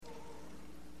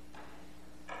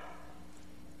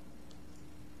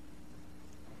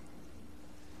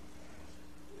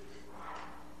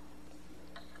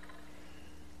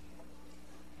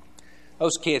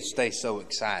Those kids stay so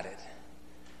excited.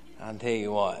 I'll tell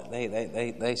you what,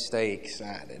 they stay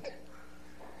excited.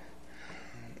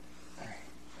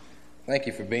 Thank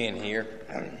you for being here.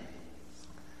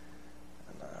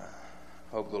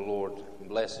 Hope the Lord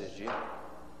blesses you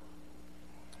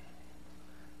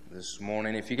this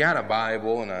morning. If you got a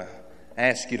Bible, and I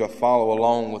ask you to follow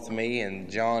along with me in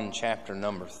John chapter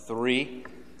number 3.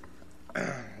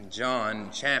 John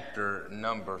chapter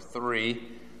number 3.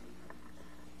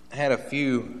 I had a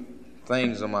few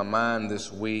things on my mind this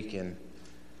week, and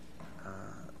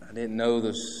I didn't know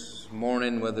this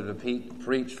morning whether to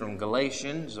preach from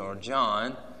Galatians or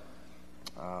John.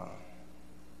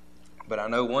 But I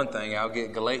know one thing, I'll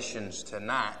get Galatians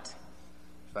tonight.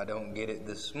 If I don't get it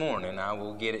this morning, I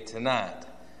will get it tonight.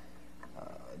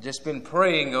 Just been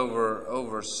praying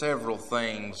over several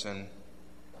things, and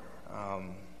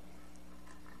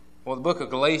the book of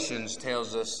Galatians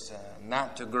tells us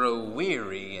not to grow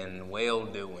weary in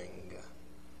well-doing.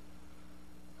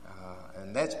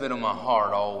 And that's been on my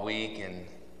heart all week,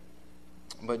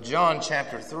 but John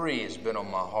chapter 3 has been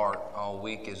on my heart all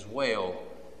week as well.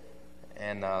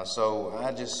 And so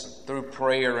I just, through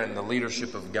prayer and the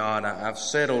leadership of God, I've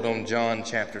settled on John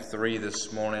chapter 3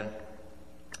 this morning.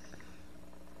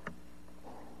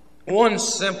 One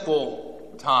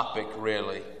simple topic,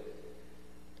 really,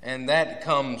 and that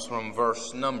comes from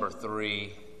verse number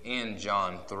 3 in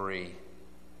John 3.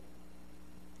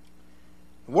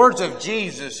 The words of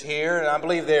Jesus here, and I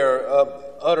believe they're of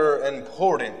utter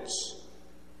importance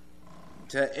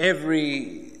to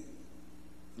every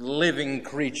living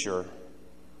creature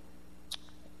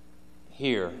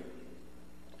here.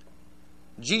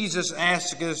 Jesus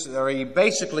asks us, or he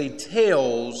basically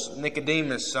tells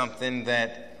Nicodemus something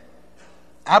that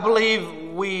I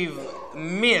believe we've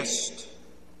missed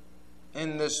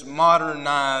in this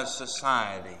modernized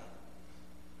society.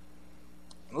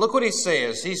 Look what he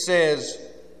says. He says,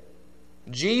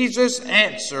 Jesus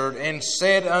answered and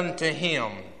said unto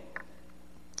him,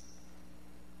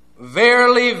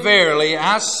 Verily, verily,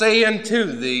 I say unto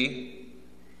thee,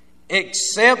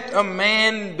 except a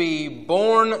man be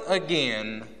born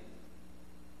again,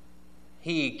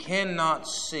 he cannot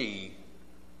see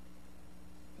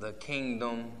the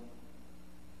kingdom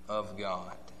of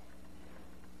God.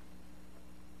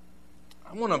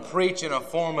 I'm going to preach in a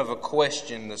form of a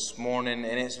question this morning,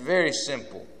 and it's very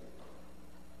simple.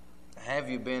 Have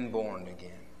you been born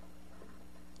again?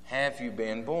 Have you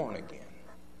been born again?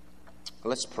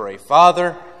 Let's pray.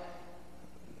 Father,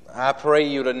 I pray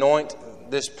you'd anoint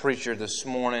this preacher this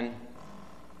morning.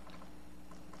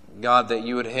 God, that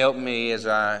you would help me as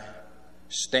I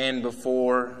stand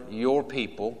before your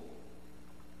people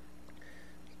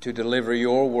to deliver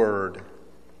your word.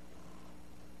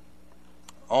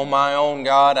 On my own,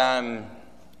 God, I'm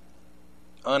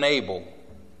unable,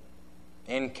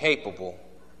 incapable.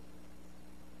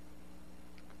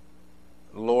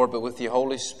 Lord, but with your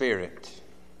Holy Spirit,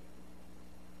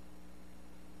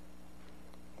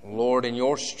 Lord, in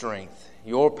your strength,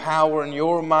 your power and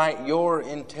your might, your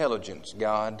intelligence,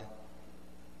 God,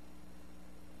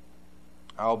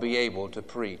 I'll be able to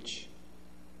preach.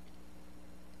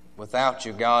 Without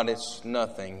you, God, it's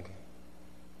nothing.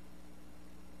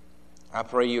 I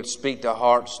pray you'd speak to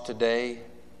hearts today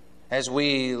as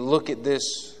we look at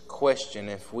this question,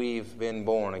 if we've been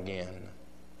born again.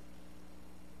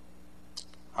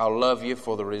 I'll love you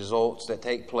for the results that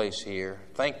take place here.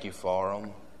 Thank you for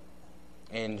them.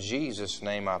 In Jesus'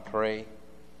 name I pray.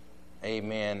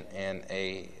 Amen and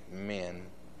amen.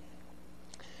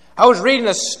 I was reading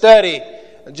a study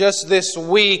just this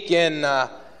week, and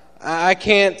I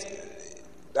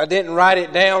didn't write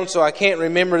it down, so I can't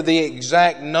remember the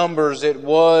exact numbers it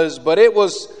was, but it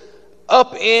was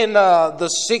up in the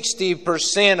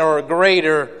 60% or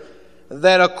greater,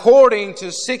 that according to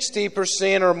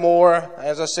 60% or more,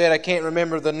 as I said, I can't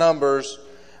remember the numbers,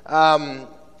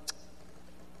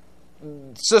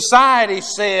 society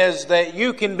says that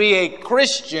you can be a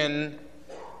Christian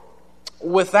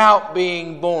without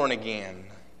being born again.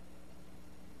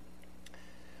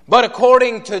 But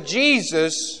according to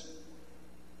Jesus,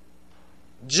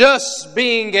 just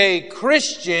being a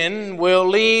Christian will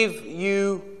leave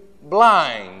you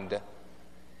blind.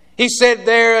 He said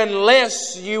there,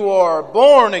 unless you are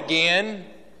born again,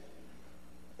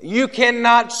 you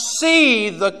cannot see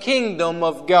the kingdom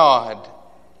of God.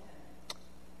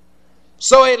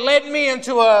 So it led me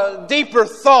into a deeper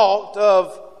thought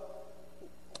of,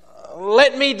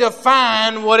 let me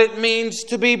define what it means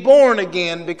to be born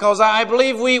again, because I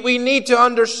believe we need to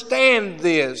understand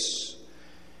this.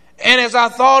 And as I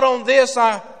thought on this,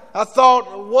 I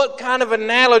thought, what kind of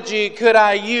analogy could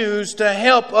I use to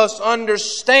help us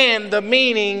understand the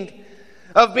meaning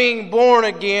of being born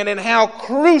again and how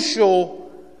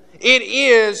crucial it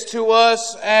is to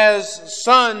us as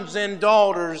sons and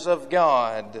daughters of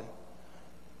God.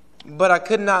 But I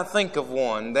could not think of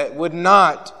one that would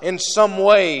not in some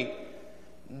way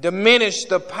diminish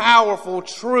the powerful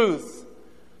truth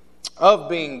of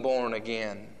being born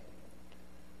again.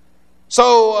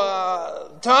 So,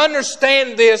 to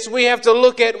understand this, we have to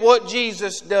look at what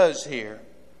Jesus does here.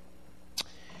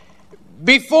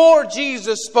 Before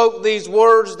Jesus spoke these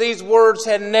words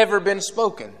had never been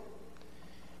spoken.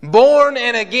 Born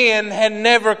and again had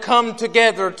never come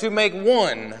together to make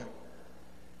one.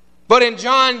 But in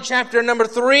John chapter number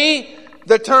 3,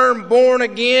 the term born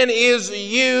again is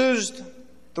used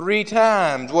 3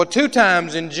 times. Well, 2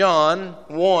 times in John,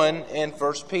 1 and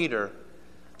 1 Peter.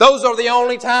 Those are the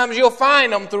only times you'll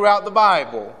find them throughout the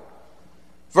Bible.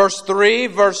 Verse 3,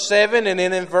 verse 7, and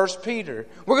then in 1 Peter.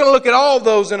 We're going to look at all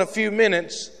those in a few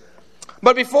minutes.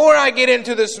 But before I get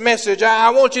into this message, I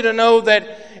want you to know that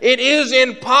it is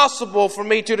impossible for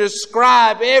me to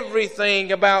describe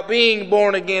everything about being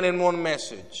born again in one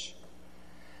message.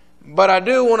 But I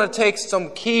do want to take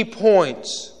some key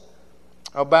points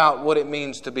about what it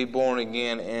means to be born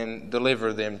again and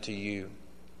deliver them to you.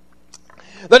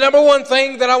 The number one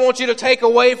thing that I want you to take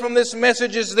away from this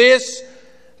message is this.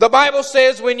 The Bible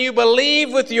says when you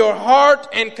believe with your heart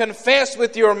and confess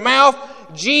with your mouth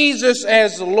Jesus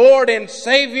as Lord and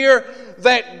Savior,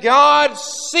 that God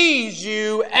sees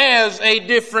you as a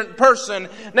different person.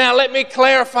 Now let me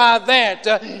clarify that.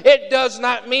 It does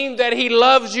not mean that He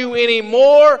loves you any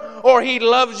more or He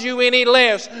loves you any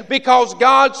less, because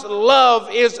God's love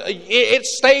it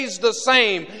stays the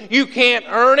same. You can't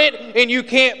earn it and you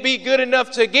can't be good enough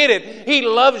to get it. He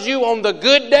loves you on the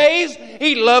good days.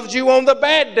 He loves you on the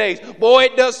bad days. Boy,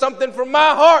 it does something for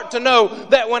my heart to know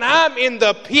that when I'm in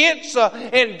the pits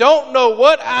and don't know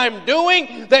what I'm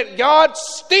doing, that God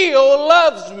still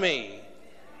loves me.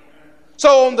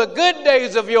 So on the good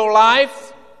days of your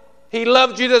life, He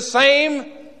loved you the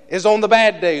same as on the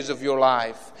bad days of your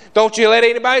life. Don't you let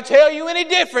anybody tell you any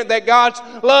different, that God's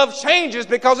love changes,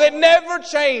 because it never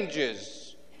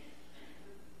changes.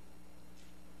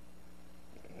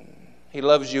 He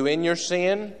loves you in your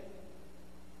sin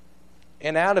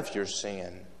and out of your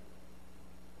sin.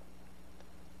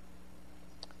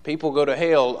 People go to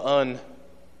hell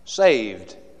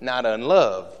unsaved, not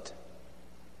unloved.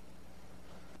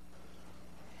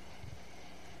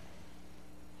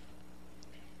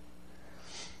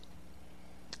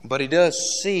 But He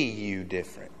does see you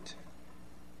different.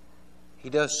 He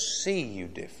does see you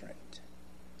different.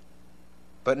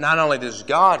 But not only does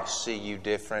God see you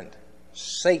different,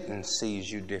 Satan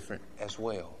sees you different as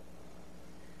well.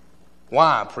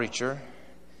 Why, preacher?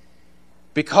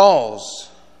 Because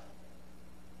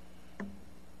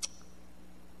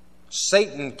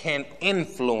Satan can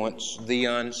influence the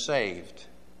unsaved,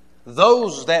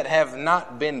 those that have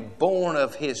not been born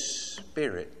of his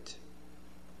Spirit.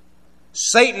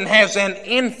 Satan has an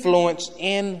influence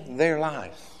in their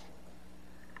life.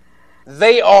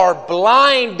 They are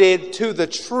blinded to the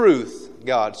truth,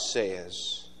 God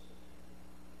says.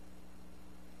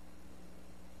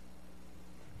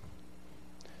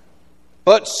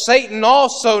 But Satan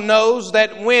also knows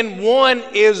that when one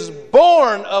is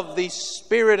born of the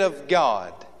Spirit of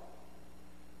God,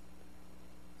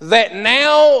 that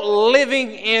now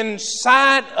living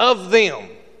inside of them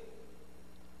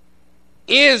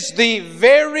is the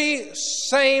very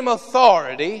same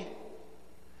authority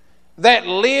that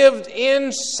lived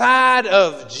inside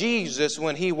of Jesus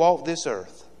when He walked this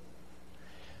earth.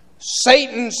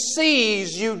 Satan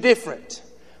sees you different.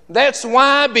 That's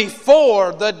why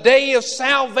before the day of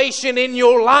salvation in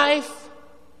your life,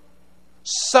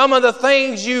 some of the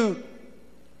things you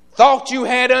thought you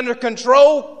had under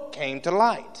control came to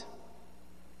light.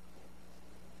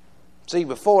 See,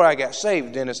 before I got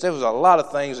saved, Dennis, there was a lot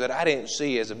of things that I didn't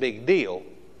see as a big deal.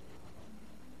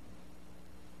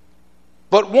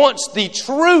 But once the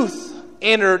truth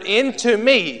entered into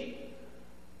me,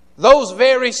 those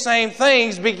very same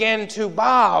things began to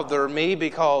bother me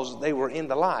because they were in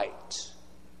the light.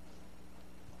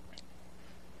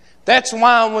 That's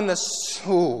why when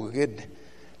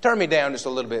turn me down just a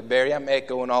little bit, Barry. I'm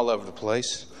echoing all over the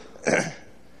place.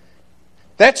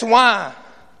 That's why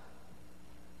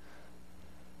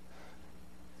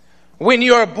when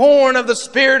you're born of the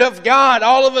Spirit of God,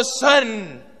 all of a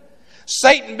sudden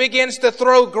Satan begins to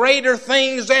throw greater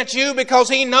things at you, because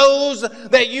he knows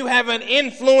that you have an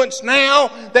influence now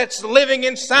that's living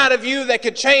inside of you that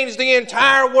could change the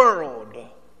entire world.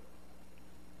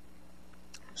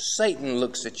 Satan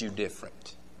looks at you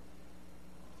different,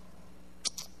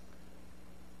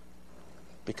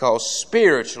 because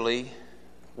spiritually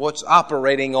what's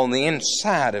operating on the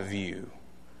inside of you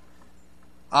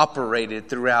operated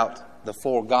throughout the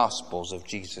 4 Gospels of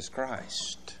Jesus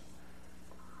Christ.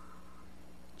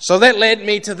 So that led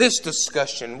me to this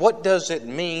discussion. What does it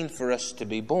mean for us to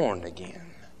be born again?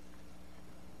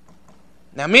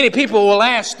 Now, many people will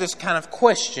ask this kind of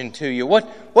question to you. What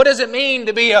does it mean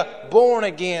to be a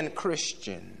born-again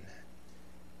Christian?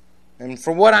 And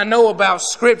from what I know about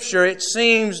Scripture, it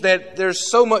seems that there's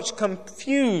so much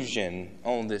confusion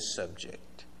on this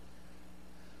subject.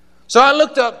 So I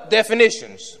looked up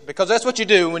definitions, because that's what you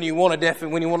do when you want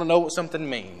to know what something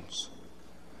means.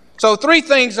 So 3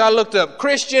 things I looked up: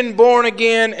 Christian, born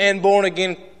again, and born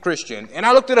again Christian. And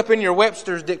I looked it up in your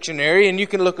Webster's dictionary, and you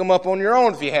can look them up on your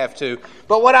own if you have to.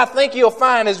 But what I think you'll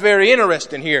find is very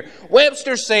interesting here.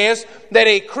 Webster says that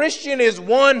a Christian is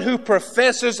one who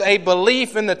professes a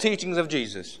belief in the teachings of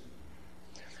Jesus.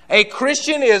 A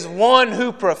Christian is one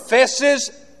who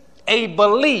professes a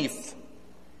belief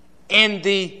in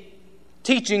the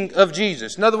teaching of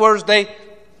Jesus. In other words, they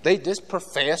just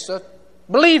profess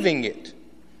believing it.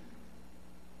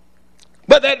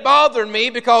 But that bothered me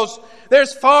because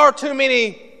there's far too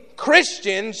many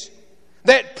Christians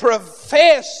that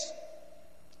profess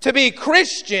to be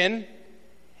Christian,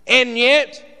 and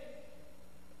yet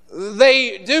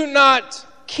they do not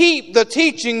keep the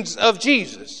teachings of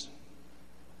Jesus.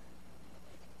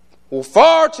 Well,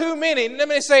 far too many. Let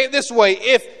me say it this way.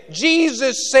 If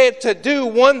Jesus said to do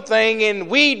one thing and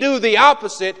we do the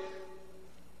opposite,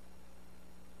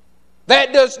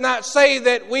 that does not say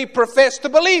that we profess to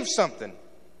believe something.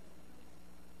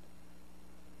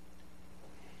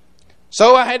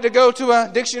 So I had to go to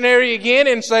a dictionary again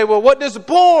and say, well, what does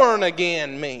born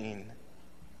again mean?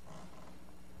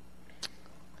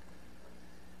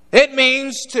 It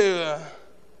means to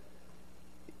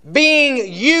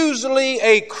being usually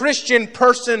a Christian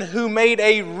person who made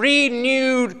a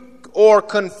renewed or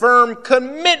confirmed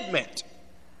commitment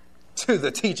to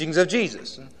the teachings of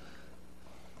Jesus.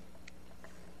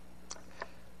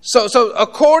 So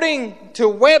according to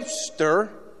Webster,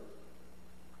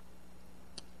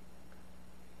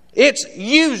 it's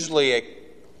usually a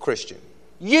Christian.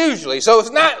 Usually. So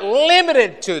it's not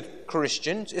limited to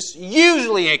Christians. It's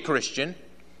usually a Christian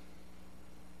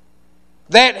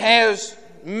that has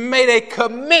made a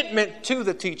commitment to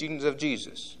the teachings of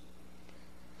Jesus.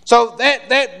 So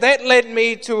that led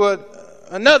me to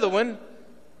another one.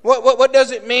 What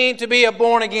does it mean to be a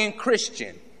born-again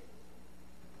Christian?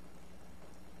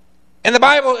 And the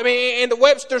Bible, and the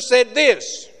Webster said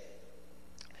this: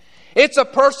 it's a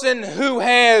person who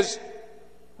has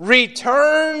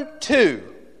returned to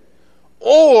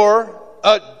or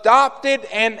adopted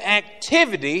an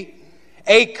activity,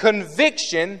 a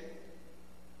conviction,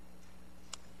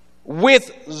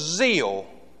 with zeal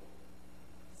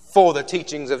for the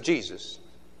teachings of Jesus.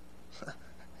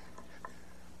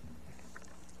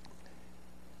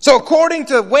 So according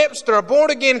to Webster, a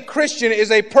born-again Christian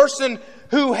is a person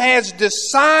who has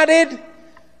decided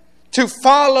to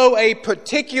follow a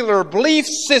particular belief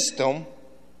system,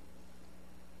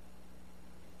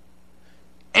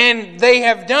 and they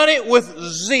have done it with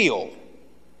zeal.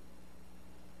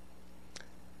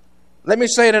 Let me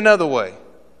say it another way.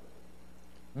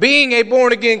 Being a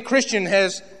born-again Christian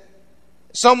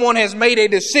someone has made a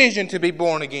decision to be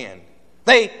born again.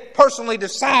 They personally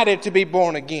decided to be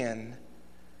born again.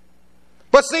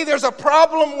 But see, there's a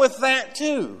problem with that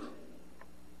too.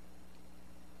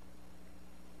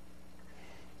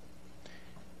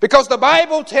 Because the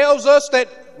Bible tells us that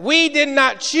we did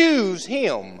not choose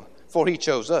Him, for He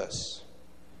chose us.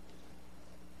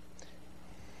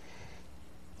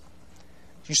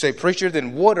 You say, preacher,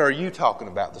 then what are you talking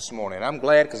about this morning? I'm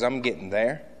glad, because I'm getting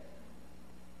there.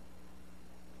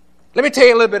 Let me tell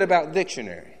you a little bit about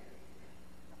dictionary.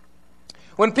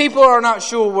 When people are not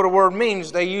sure what a word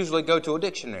means, they usually go to a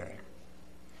dictionary.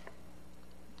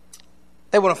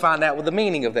 They want to find out what the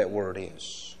meaning of that word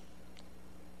is.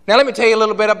 Now let me tell you a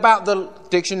little bit about the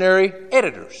dictionary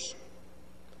editors.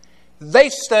 They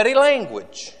study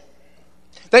language.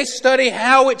 They study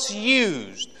how it's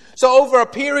used. So over a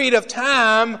period of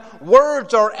time,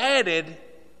 words are added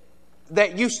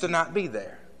that used to not be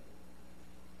there.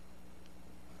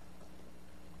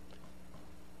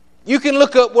 You can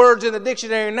look up words in the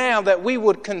dictionary now that we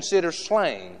would consider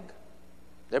slang.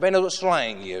 Everybody knows what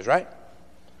slang is, right?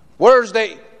 Words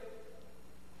that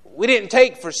we didn't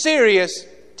take for serious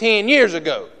 10 years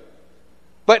ago.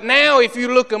 But now if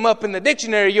you look them up in the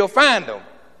dictionary, you'll find them.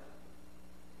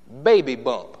 Baby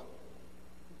bump.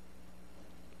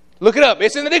 Look it up.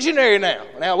 It's in the dictionary now.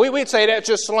 Now, we'd say that's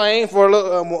just slang for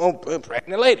a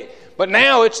pregnant lady. But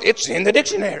now it's in the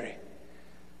dictionary.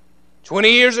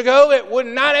 20 years ago, it would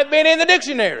not have been in the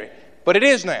dictionary, but it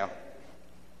is now.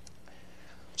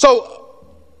 So,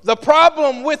 the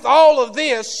problem with all of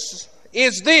this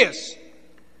is this.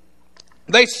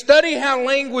 They study how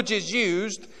language is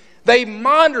used, they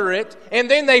monitor it, and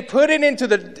then they put it in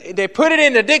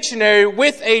the dictionary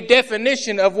with a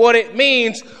definition of what it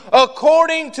means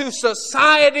according to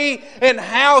society and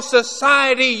how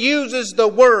society uses the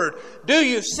word. Do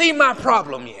you see my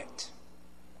problem yet?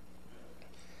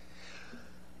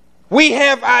 We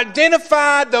have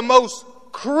identified the most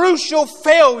crucial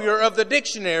failure of the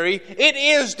dictionary. It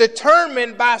is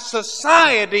determined by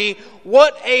society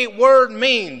what a word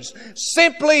means.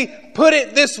 Simply put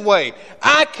it this way.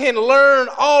 I can learn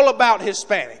all about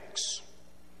Hispanics.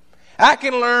 I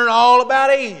can learn all about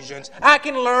Asians. I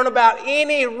can learn about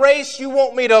any race you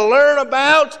want me to learn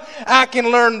about. I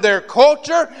can learn their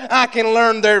culture. I can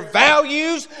learn their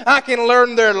values. I can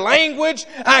learn their language.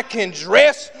 I can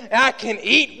dress. I can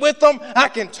eat with them. I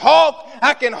can talk.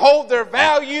 I can hold their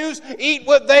values, eat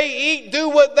what they eat, do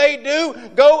what they do,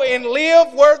 go and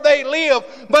live where they live.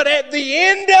 But at the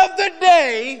end of the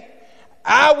day,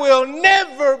 I will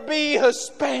never be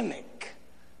Hispanic.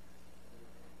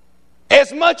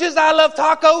 As much as I love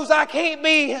tacos, I can't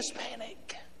be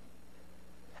Hispanic.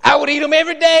 I would eat them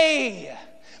every day.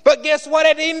 But guess what?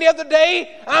 At the end of the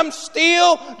day, I'm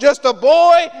still just a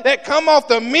boy that come off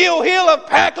the Mill Hill of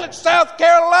Packlet, South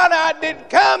Carolina. I didn't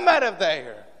come out of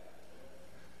there.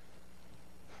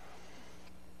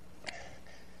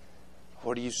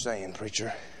 What are you saying,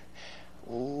 preacher?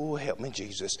 Oh, help me,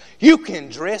 Jesus. You can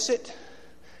dress it.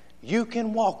 You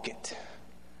can walk it.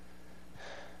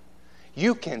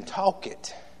 You can talk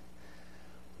it.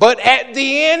 But at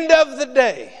the end of the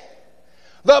day,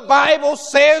 the Bible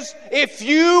says if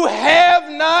you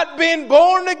have not been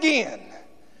born again,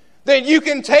 then you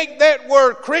can take that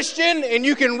word Christian and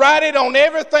you can write it on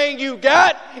everything you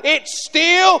got. It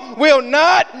still will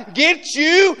not get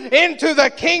you into the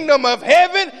kingdom of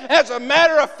heaven. As a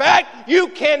matter of fact, you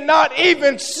cannot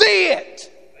even see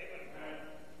it.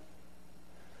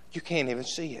 You can't even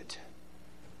see it.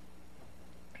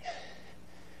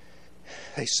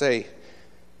 They say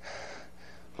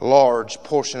a large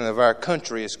portion of our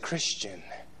country is Christian.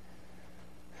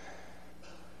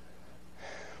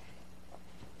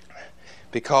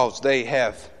 Because they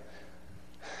have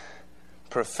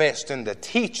professed in the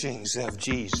teachings of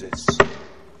Jesus.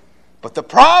 But the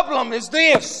problem is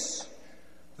this.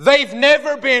 They've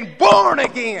never been born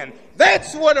again.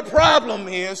 That's what the problem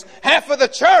is. Half of the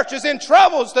church is in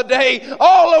troubles today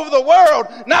all over the world.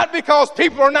 Not because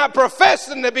people are not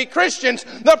professing to be Christians.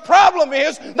 The problem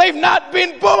is they've not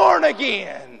been born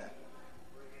again.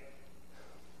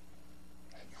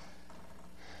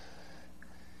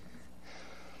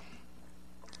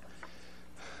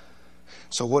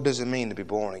 So what does it mean to be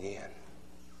born again?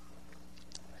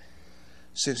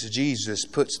 Since Jesus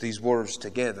puts these words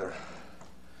together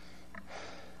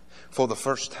for the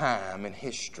first time in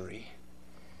history,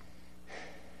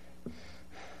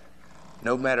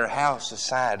 no matter how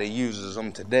society uses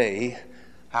them today,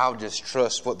 I'll just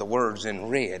trust what the words in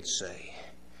red say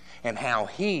and how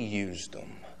He used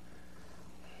them.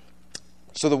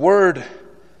 So the word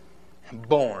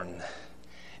born,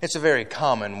 it's a very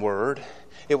common word.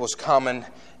 It was common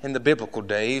in the biblical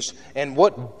days. And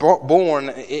what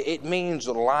born, it means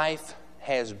life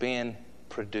has been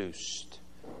produced.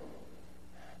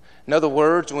 In other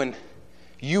words, when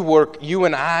you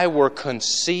and I were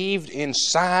conceived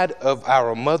inside of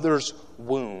our mother's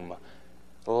womb,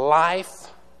 life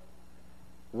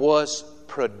was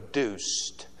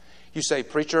produced. You say,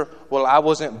 preacher, well, I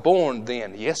wasn't born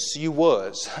then. Yes, you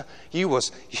was. You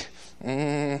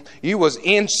was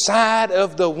inside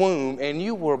of the womb and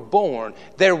you were born.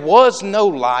 There was no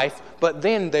life, but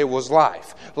then there was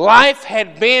life. Life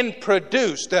had been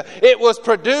produced. It was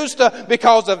produced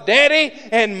because of Daddy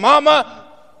and Mama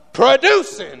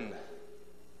producing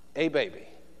a baby.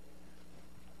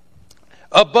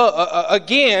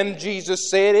 Again,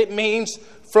 Jesus said it means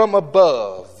from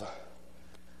above.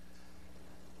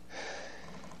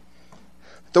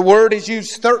 The word is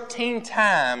used 13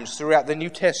 times throughout the New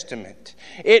Testament.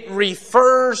 It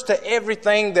refers to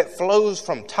everything that flows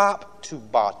from top to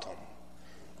bottom.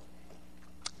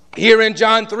 Here in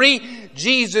John 3,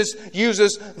 Jesus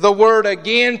uses the word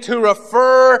again to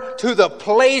refer to the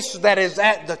place that is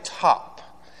at the top.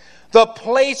 The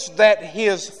place that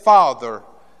His Father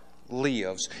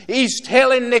lives. He's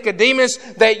telling Nicodemus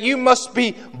that you must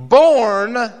be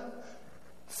born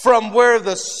from where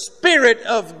the Spirit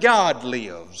of God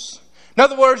lives. In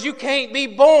other words, you can't be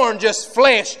born just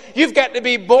flesh. You've got to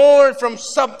be born from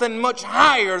something much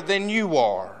higher than you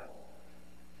are.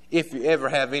 if you ever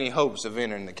have any hopes of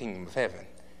entering the kingdom of heaven.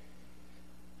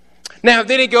 Now,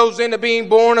 then he goes into being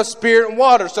born of spirit and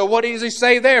water. So what does he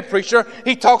say there, preacher?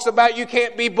 He talks about you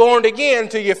can't be born again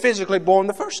until you're physically born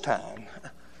the first time.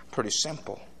 Pretty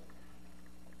simple.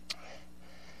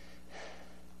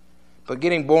 But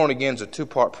getting born again is a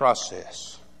two-part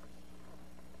process.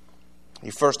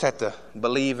 You first have to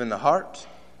believe in the heart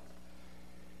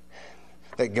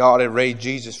that God had raised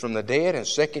Jesus from the dead. And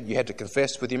second, you have to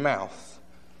confess with your mouth.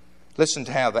 Listen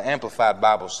to how the Amplified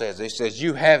Bible says. It says,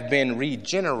 you have been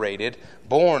regenerated,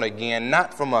 born again,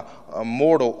 not from a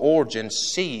mortal origin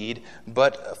seed,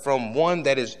 but from one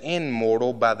that is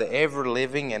immortal by the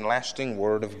ever-living and lasting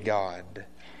Word of God.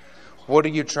 What are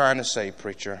you trying to say,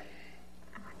 preacher?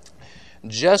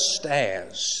 Just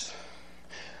as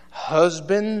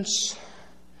husbands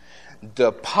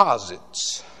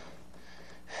deposits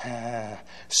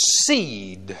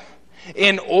seed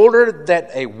in order that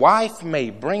a wife may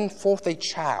bring forth a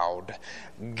child,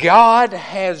 God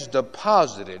has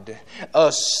deposited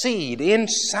a seed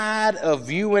inside of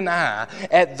you and I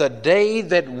at the day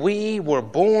that we were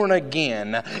born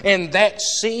again. And that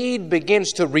seed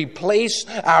begins to replace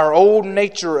our old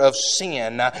nature of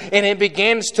sin. And it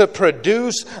begins to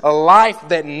produce a life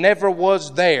that never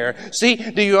was there. See,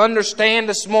 do you understand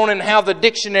this morning how the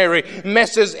dictionary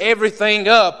messes everything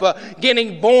up?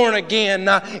 Getting born again,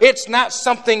 it's not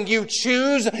something you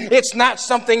choose. It's not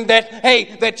something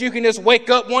that you can just wake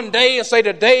up one day and say,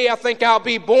 today I think I'll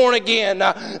be born again.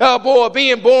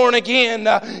 Being born again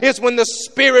is when the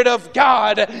Spirit of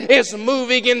God is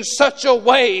moving in such a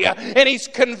way and He's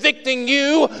convicting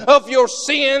you of your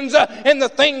sins and the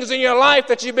things in your life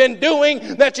that you've been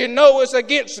doing that you know is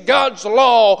against God's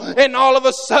law. And all of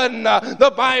a sudden,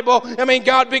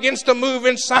 God begins to move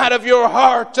inside of your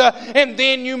heart, and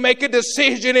then you make a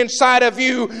decision inside of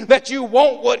you that you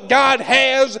want what God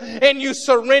has, and you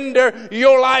surrender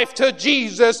your life to Jesus.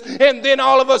 And then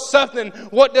all of a sudden,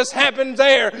 what does happen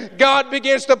there? God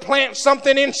begins to plant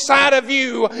something inside of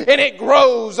you, and it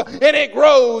grows, and it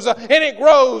grows, and it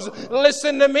grows.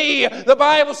 Listen to me. The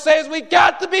Bible says we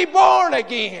got to be born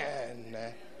again.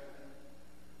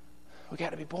 We got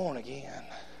to be born again.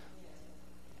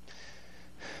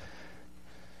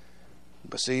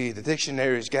 But see, the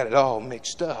dictionary's got it all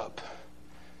mixed up.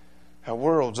 Our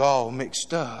world's all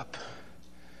mixed up.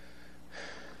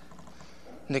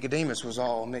 Nicodemus was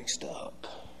all mixed up,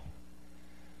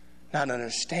 not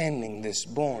understanding this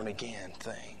born again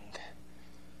thing.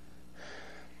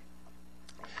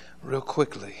 Real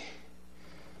quickly,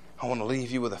 I want to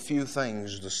leave you with a few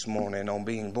things this morning on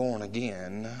being born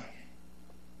again.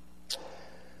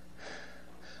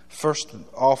 First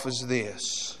off is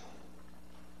this.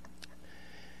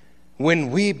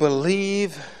 When we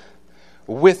believe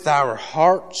with our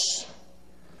hearts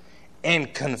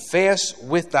and confess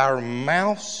with our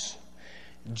mouths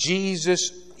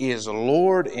Jesus is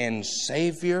Lord and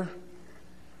Savior,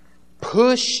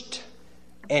 pushed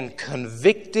and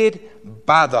convicted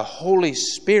by the Holy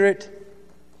Spirit,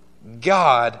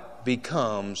 God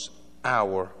becomes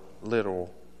our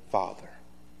little Father.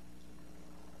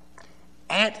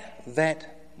 At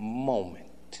that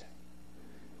moment,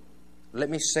 let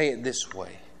me say it this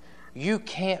way. You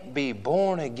can't be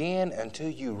born again until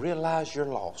you realize you're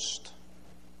lost.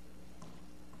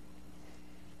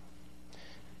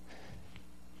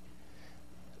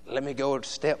 Let me go a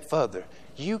step further.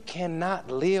 You cannot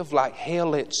live like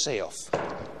hell itself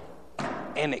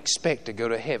and expect to go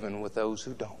to heaven with those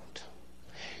who don't.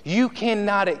 You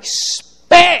cannot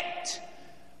expect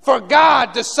for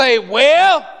God to say,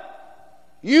 well,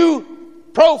 you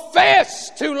profess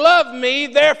to love me,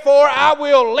 therefore I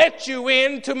will let you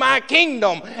into my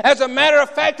kingdom. As a matter of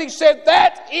fact, he said,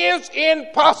 that is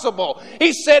impossible.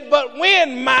 He said, but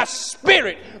when my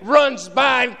Spirit runs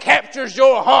by and captures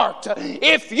your heart,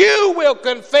 if you will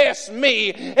confess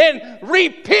me and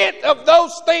repent of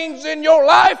those things in your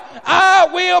life, I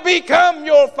will become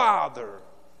your Father.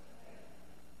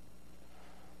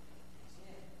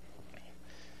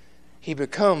 He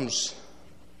becomes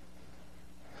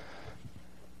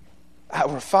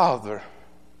our Father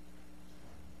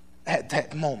at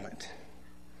that moment.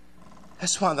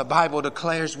 That's why the Bible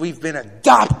declares we've been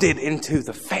adopted into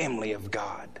the family of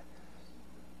God.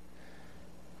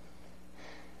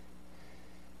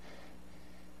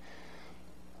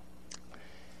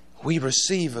 We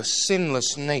receive a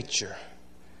sinless nature.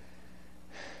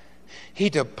 He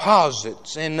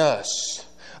deposits in us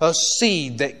a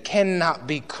seed that cannot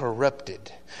be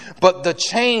corrupted. But the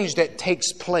change that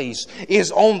takes place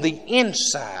is on the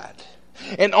inside.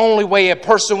 And only way a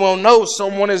person will know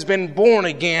someone has been born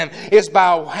again is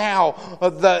by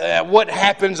what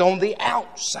happens on the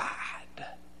outside.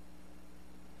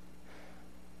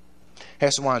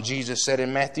 That's why Jesus said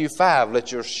in Matthew 5,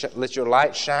 let your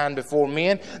light shine before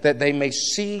men, that they may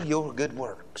see your good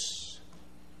works.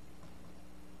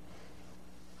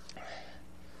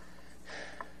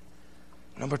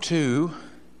 Number 2,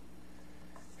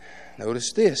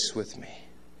 notice this with me.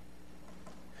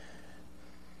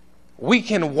 We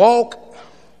can walk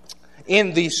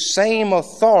in the same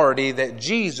authority that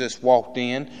Jesus walked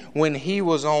in when He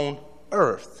was on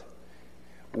earth.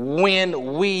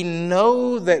 When we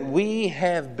know that we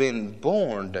have been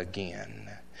born again.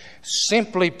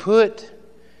 Simply put,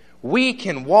 we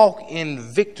can walk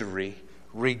in victory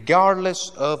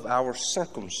regardless of our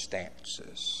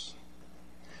circumstances.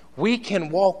 We can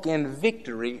walk in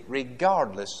victory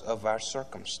regardless of our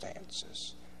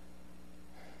circumstances.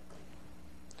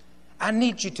 I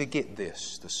need you to get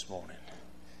this morning.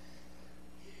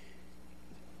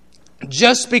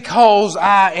 Just because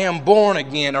I am born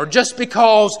again, or just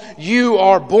because you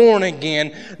are born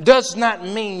again, does not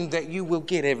mean that you will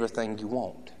get everything you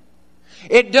want.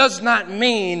 It does not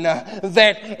mean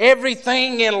that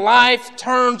everything in life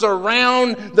turns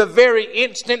around the very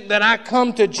instant that I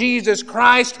come to Jesus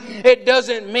Christ. It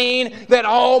doesn't mean that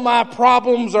all my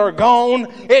problems are gone.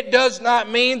 It does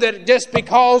not mean that just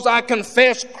because I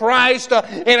confess Christ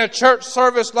in a church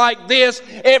service like this,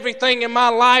 everything in my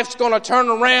life's going to turn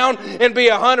around and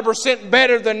be 100%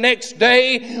 better the next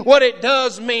day. What it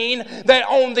does mean that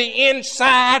on the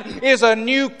inside is a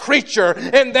new creature,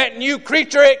 and that new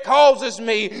creature, it causes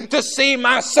me to see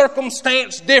my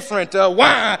circumstance different.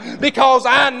 Why? Because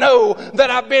I know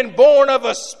that I've been born of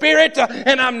a Spirit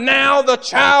and I'm now the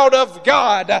child of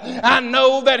God. I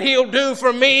know that He'll do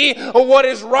for me what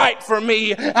is right for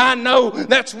me. I know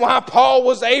that's why Paul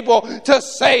was able to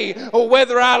say,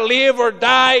 whether I live or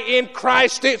die in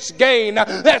Christ, it's gain.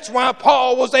 That's why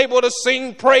Paul was able to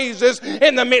sing praises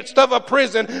in the midst of a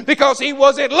prison, because he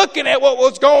wasn't looking at what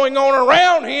was going on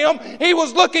around him. He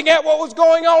was looking at what was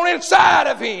going on inside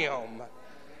of him.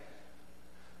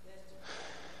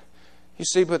 You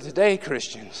see, but today,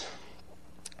 Christians,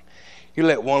 you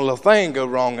let one little thing go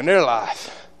wrong in their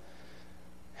life,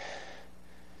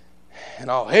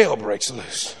 and all hell breaks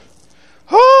loose.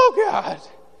 Oh, God.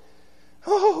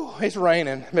 Oh, it's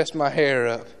raining. Messed my hair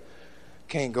up.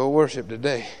 Can't go worship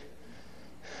today.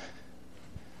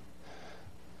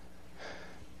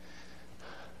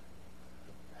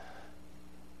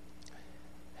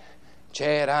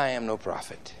 Chad, I am no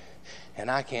prophet, and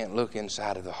I can't look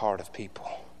inside of the heart of people.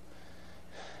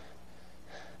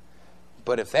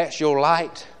 But if that's your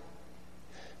light,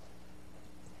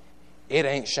 it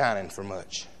ain't shining for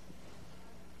much.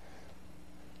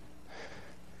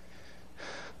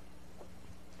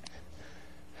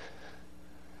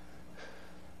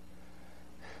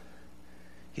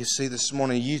 You see, this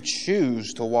morning you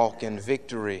choose to walk in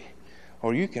victory,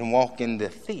 or you can walk in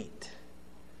defeat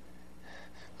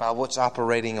by what's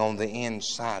operating on the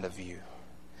inside of you.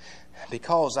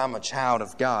 Because I'm a child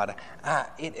of God,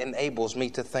 it enables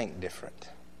me to think different.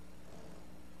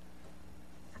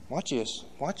 Watch this.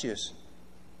 Watch this.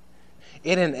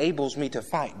 It enables me to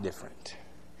fight different.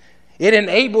 It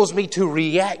enables me to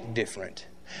react different.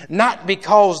 Not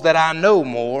because that I know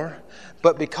more,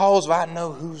 but because I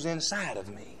know who's inside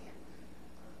of me.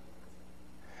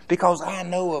 Because I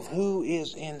know of who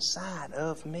is inside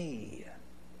of me.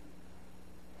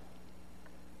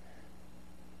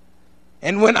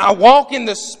 And when I walk in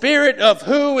the Spirit of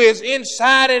who is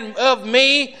inside of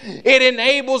me, it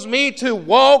enables me to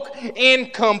walk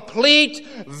in complete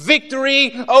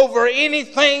victory over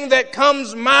anything that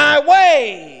comes my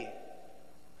way.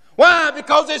 Why?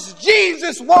 Because it's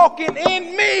Jesus walking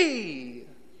in me.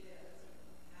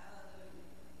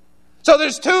 So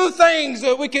there's two things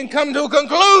that we can come to a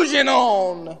conclusion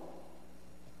on.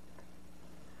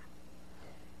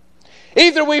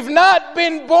 Either we've not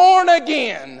been born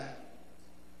again,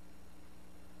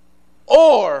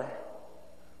 or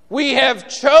we have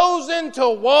chosen to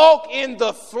walk in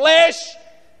the flesh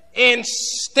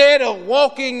instead of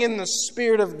walking in the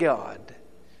Spirit of God.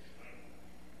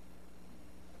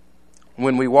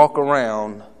 When we walk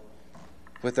around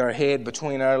with our head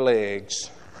between our legs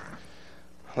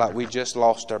like we just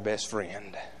lost our best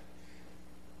friend.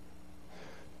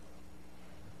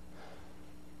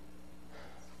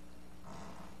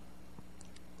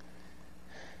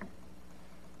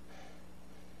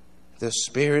 The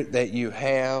Spirit that you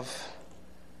have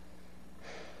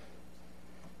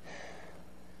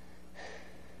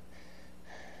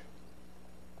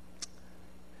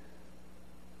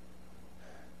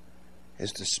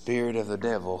is the spirit of the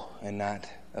devil and not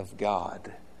of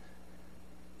God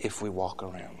if we walk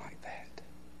around like that.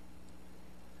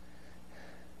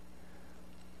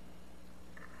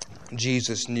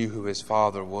 Jesus knew who His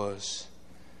Father was.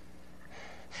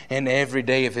 And every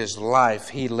day of His life,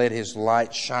 He let His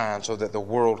light shine so that the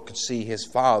world could see His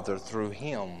Father through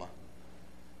Him.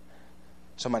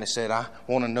 Somebody said, I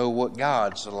want to know what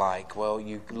God's like. Well,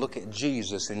 you look at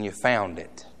Jesus and you found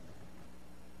it.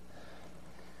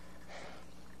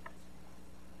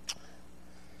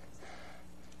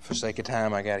 For sake of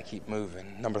time, I got to keep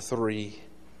moving. Number 3.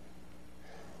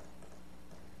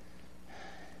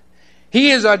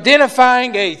 He is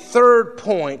identifying a third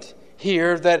point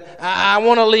here that I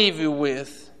want to leave you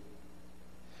with.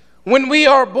 When we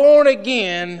are born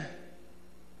again,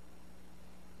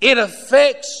 it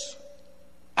affects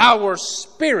our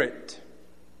spirit.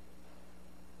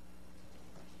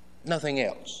 Nothing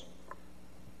else.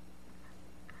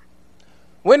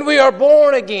 When we are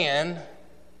born again,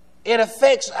 it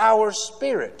affects our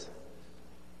spirit.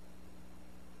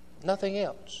 Nothing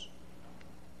else.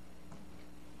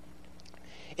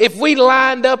 If we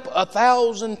lined up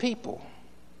 1,000 people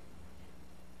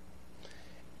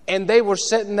and they were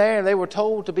sitting there and they were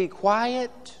told to be quiet,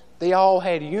 they all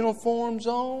had uniforms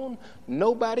on,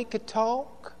 nobody could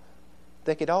talk,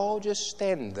 they could all just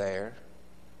stand there,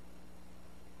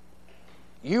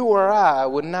 you or I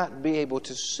would not be able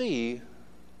to see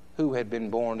who had been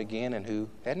born again and who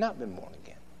had not been born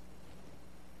again.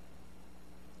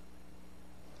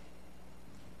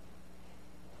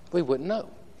 We wouldn't know,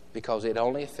 because it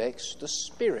only affects the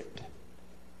spirit,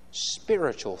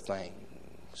 spiritual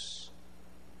things.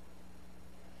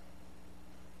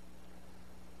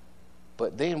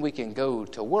 But then we can go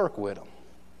to work with them.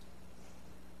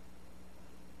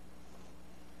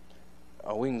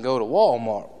 Or we can go to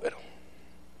Walmart with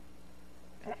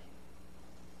them.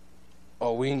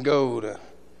 Or we can go to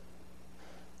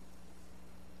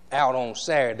out on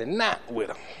Saturday night with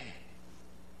them.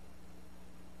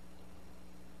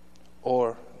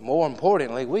 Or more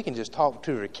importantly, we can just talk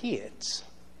to their kids.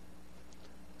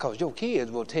 Because your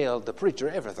kids will tell the preacher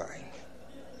everything.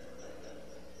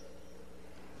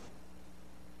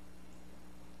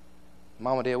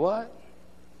 Mama did what?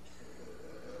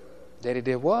 Daddy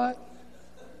did what?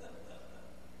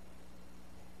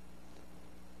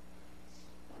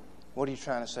 What are you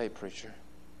trying to say, preacher?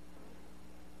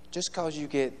 Just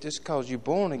because you're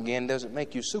born again doesn't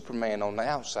make you Superman on the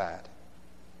outside.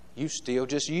 You still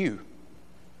just you.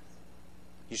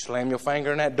 You slam your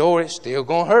finger in that door, it's still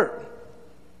going to hurt.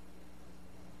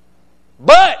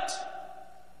 But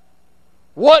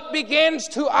what begins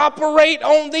to operate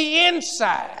on the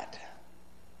inside?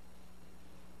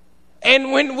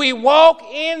 And when we walk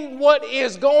in what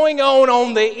is going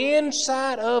on the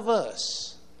inside of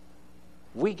us,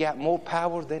 we got more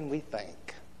power than we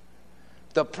think.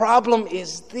 The problem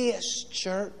is this,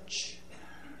 church.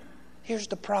 Here's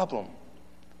the problem.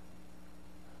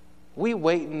 We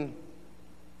waiting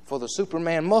for the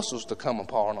Superman muscles to come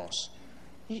upon us.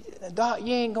 Doc,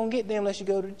 you ain't going to get them unless you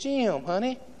go to the gym,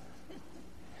 honey.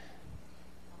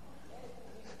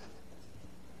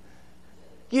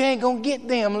 You ain't going to get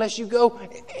them unless you go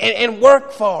and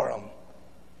work for them.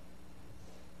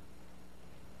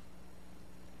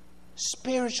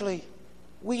 Spiritually,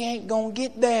 we ain't going to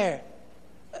get there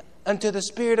until the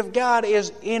Spirit of God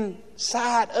is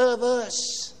inside of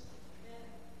us.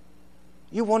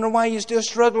 You wonder why you're still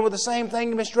struggling with the same thing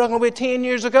you've been struggling with 10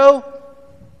 years ago?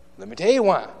 Let me tell you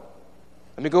why.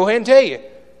 Let me go ahead and tell you.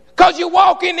 Because you're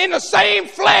walking in the same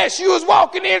flesh you was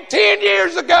walking in 10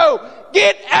 years ago.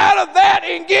 Get out of that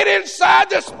and get inside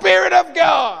the Spirit of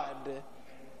God.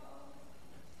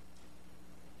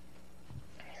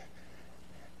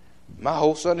 My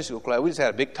whole Sunday school class, we just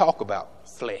had a big talk about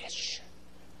flesh.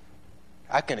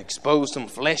 I can expose some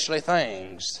fleshly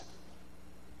things,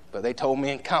 but they told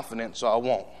me in confidence, so I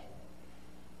won't.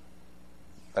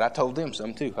 But I told them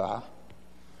some too, huh?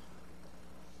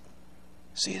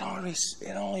 See, it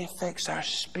only affects our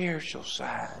spiritual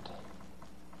side.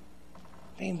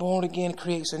 Being born again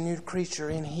creates a new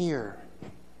creature in here.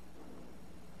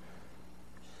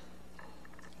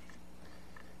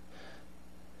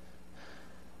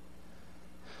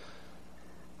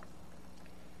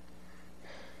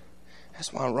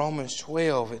 That's why in Romans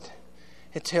 12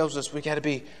 it tells us we got to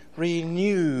be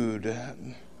renewed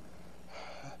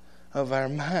of our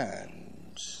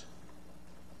minds.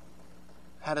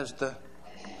 How does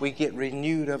we get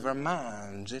renewed of our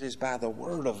minds? It is by the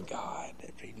Word of God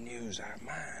that renews our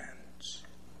minds.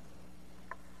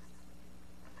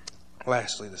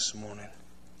 Lastly this morning,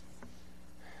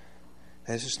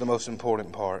 this is the most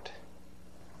important part.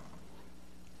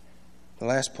 The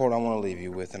last part I want to leave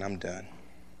you with, and I'm done.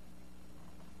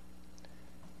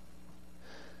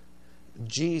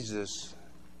 Jesus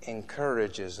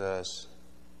encourages us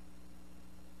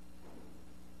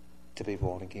to be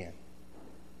born again.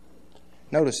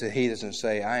 Notice that he doesn't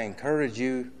say, I encourage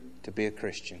you to be a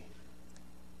Christian.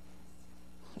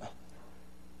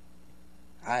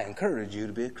 I encourage you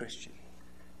to be a Christian.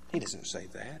 He doesn't say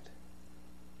that.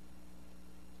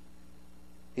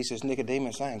 He says,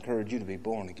 Nicodemus, I encourage you to be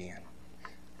born again.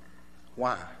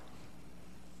 Why?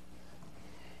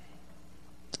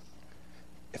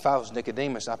 If I was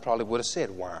Nicodemus, I probably would have said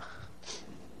why.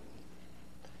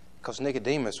 Because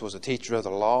Nicodemus was a teacher of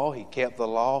the law. He kept the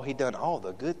law. He done all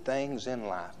the good things in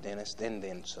life, Dennis, and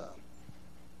then some.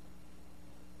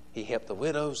 He helped the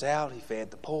widows out. He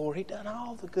fed the poor. He done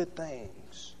all the good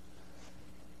things.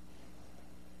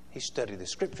 He studied the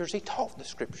Scriptures. He taught the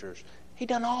Scriptures. He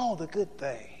done all the good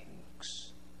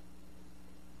things.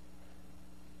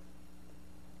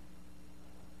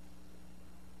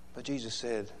 But Jesus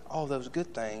said, all those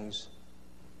good things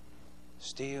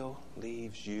still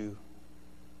leaves you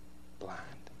blind.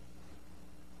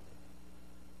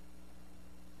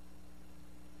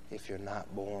 If you're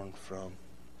not born from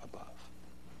above.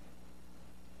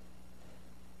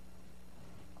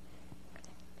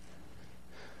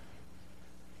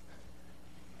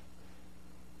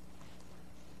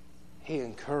 He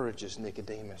encourages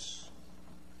Nicodemus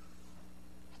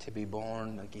to be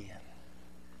born again.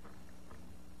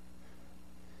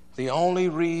 The only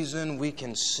reason we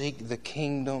can seek the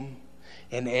kingdom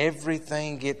and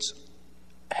everything it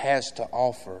has to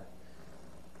offer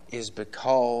is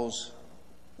because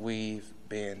we've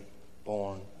been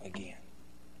born again.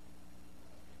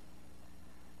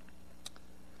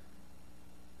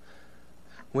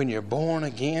 When you're born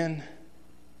again,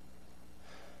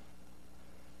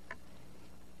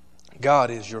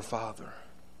 God is your Father.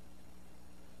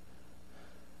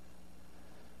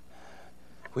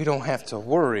 We don't have to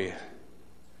worry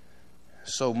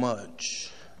so much.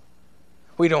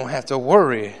 We don't have to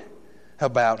worry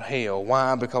about hell.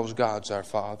 Why? Because God's our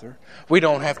Father. We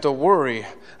don't have to worry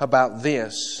about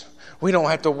this. We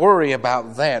don't have to worry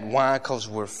about that. Why? Because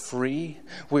we're free.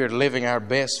 We're living our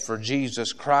best for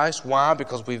Jesus Christ. Why?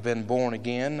 Because we've been born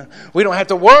again. We don't have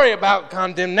to worry about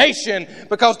condemnation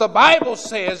because the Bible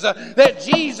says that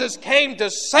Jesus came to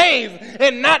save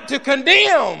and not to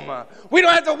condemn. We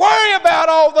don't have to worry about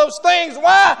all those things.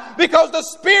 Why? Because the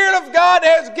Spirit of God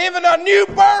has given a new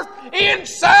birth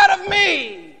inside of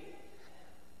me.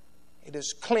 It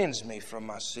has cleansed me from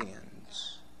my sins.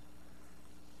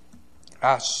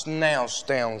 I now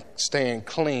stand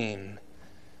clean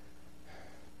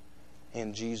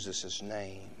in Jesus'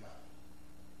 name.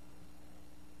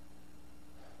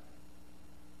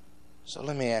 So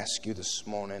let me ask you this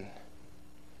morning,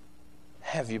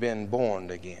 have you been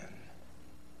born again?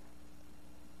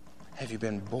 Have you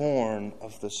been born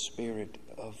of the Spirit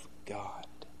of God?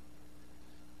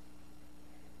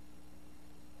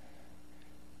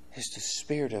 Is the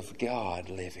Spirit of God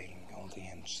living on the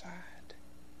inside?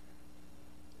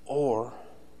 Or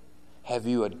have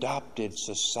you adopted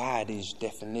society's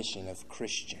definition of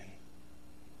Christian?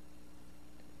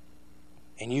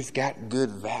 And you've got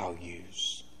good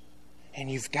values. And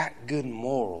you've got good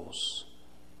morals.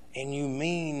 And you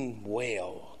mean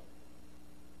well.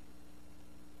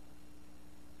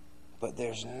 But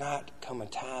there's not come a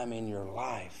time in your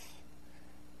life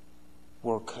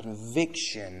where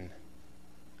conviction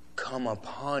come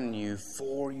upon you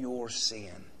for your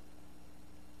sin.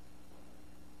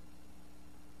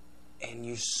 And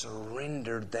you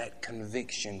surrendered that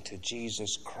conviction to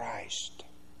Jesus Christ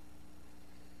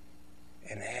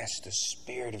and asked the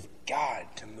Spirit of God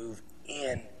to move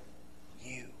in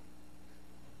you.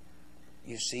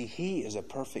 You see, He is a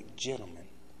perfect gentleman.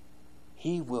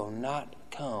 He will not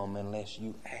come unless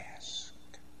you ask.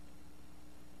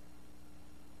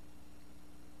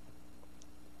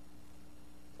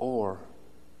 Or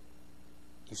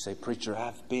you say, preacher,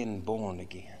 I've been born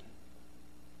again.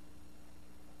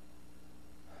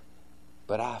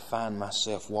 But I find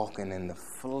myself walking in the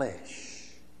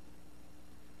flesh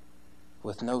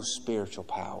with no spiritual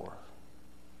power.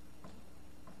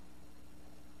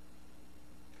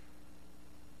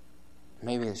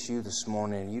 Maybe it's you this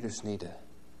morning and you just need to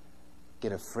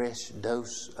get a fresh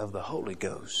dose of the Holy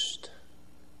Ghost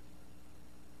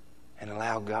and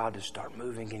allow God to start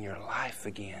moving in your life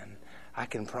again. I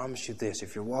can promise you this,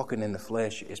 if you're walking in the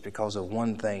flesh, it's because of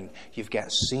one thing. You've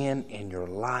got sin in your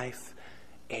life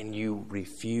and you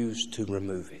refuse to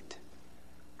remove it.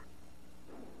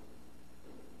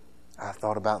 I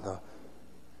thought about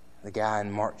the guy in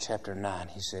Mark chapter 9.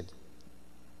 He said,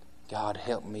 God,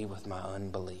 help me with my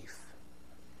unbelief.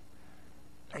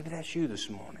 Maybe that's you this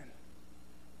morning.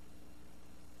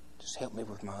 Just help me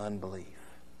with my unbelief.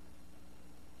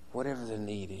 Whatever the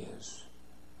need is.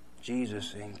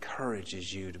 Jesus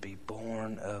encourages you to be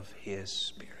born of His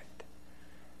Spirit.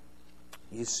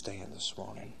 You stand this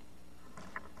morning.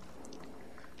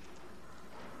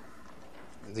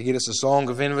 To get us a song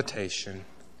of invitation.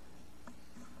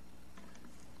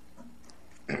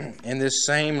 In this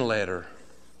same letter,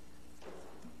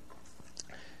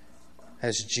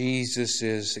 as Jesus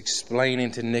is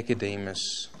explaining to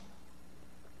Nicodemus,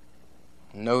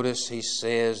 notice he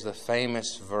says the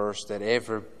famous verse that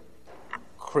every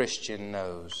Christian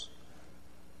knows.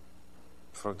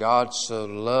 For God so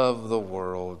loved the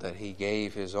world that He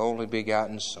gave His only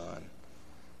begotten Son,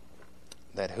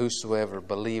 that whosoever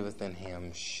believeth in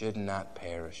Him should not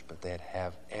perish, but that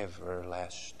have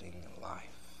everlasting life.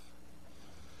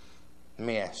 Let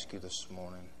me ask you this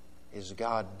morning, is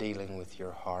God dealing with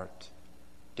your heart?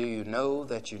 Do you know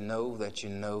that you know that you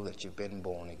know that you've been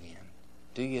born again?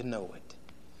 Do you know it?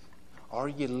 Are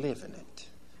you living it?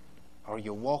 Are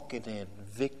you walking in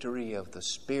victory of the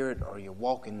Spirit, or are you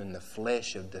walking in the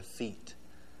flesh of defeat?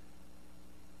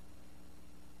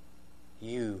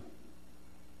 You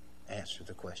answer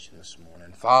the question this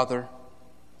morning. Father,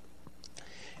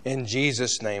 in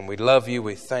Jesus' name, we love You,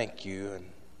 we thank You and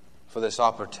for this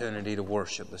opportunity to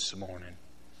worship this morning.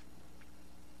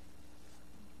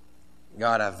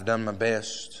 God, I've done my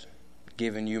best,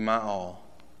 given You my all.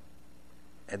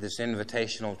 At this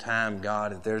invitational time,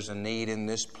 God, if there's a need in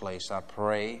this place, I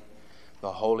pray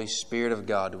the Holy Spirit of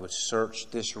God would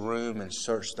search this room and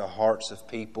search the hearts of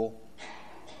people.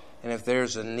 And if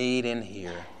there's a need in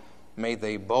here, may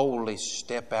they boldly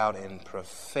step out and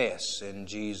profess in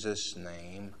Jesus'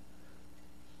 name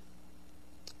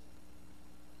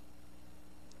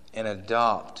and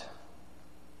adopt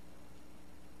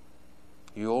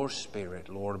Your Spirit,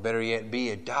 Lord. Better yet, be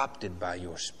adopted by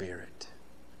Your Spirit.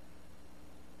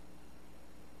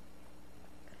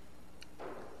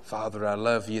 Father, I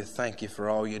love You. Thank You for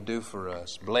all You do for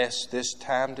us. Bless this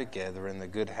time together in the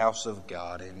good house of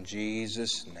God. In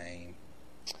Jesus' name,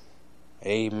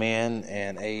 amen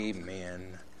and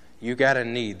amen. You got a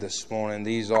need this morning.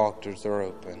 These altars are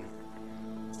open.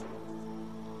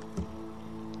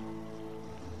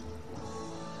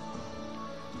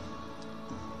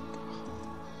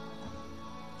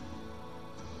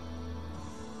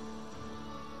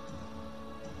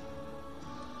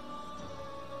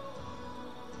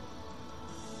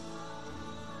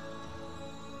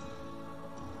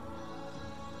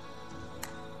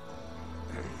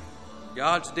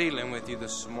 God's dealing with you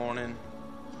this morning.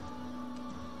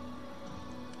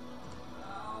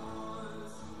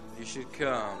 You should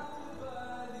come.